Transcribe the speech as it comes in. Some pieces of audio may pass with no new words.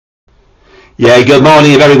Yeah, good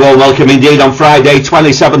morning, very well welcome indeed on Friday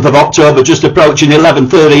 27th of October, just approaching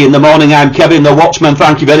 11:30 in the morning. I'm Kevin the Watchman.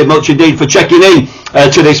 Thank you very much indeed for checking in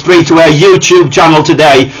to this free-to-air YouTube channel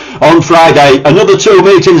today on Friday. Another two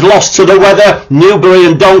meetings lost to the weather, Newbury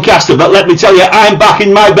and Doncaster, but let me tell you, I'm back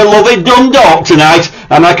in my beloved Dundalk tonight,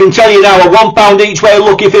 and I can tell you now, a £1 each way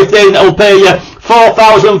lucky 15 will pay you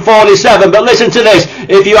 4,047. But listen to this,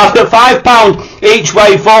 if you have a £5 each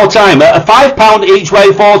way four-timer, a £5 each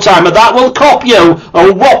way four-timer, that will cop you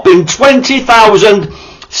a whopping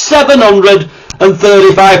 £20,735.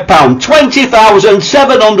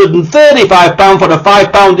 £20,735 for a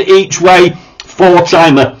 £5 each way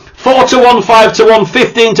four-timer. 4 to 1, 5 to 1,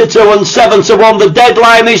 15 to 2 and 7 to 1. The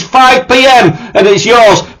deadline is 5 p.m. and it's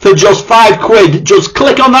yours for just £5. Just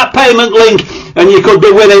click on that payment link and you could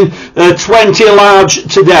be winning 20 large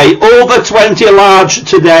today. Over 20 large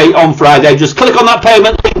today on Friday. Just click on that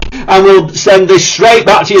payment link and we'll send this straight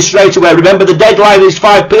back to you straight away. Remember, the deadline is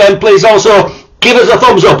 5 p.m. Please also give us a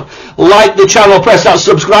thumbs up, like the channel, press that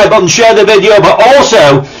subscribe button, share the video, but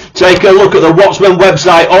also take a look at the Watchman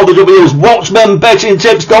website. All the W's,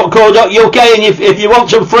 watchmanbettingtips.co.uk, and if you want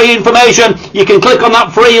some free information, you can click on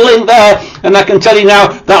that free link there, and I can tell you now,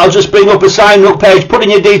 that'll just bring up a sign up page, put in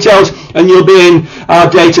your details, and you'll be in our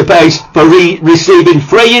database for receiving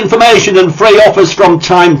free information and free offers from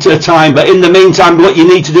time to time. But in the meantime, what you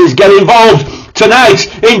need to do is get involved tonight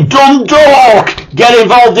in Dundalk. Get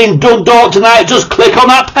involved in Dundalk tonight. Just click on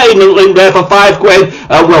that payment link there for £5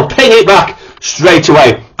 and we'll ping it back straight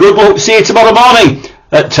away. Good luck. See you tomorrow morning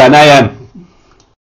at 10 a.m.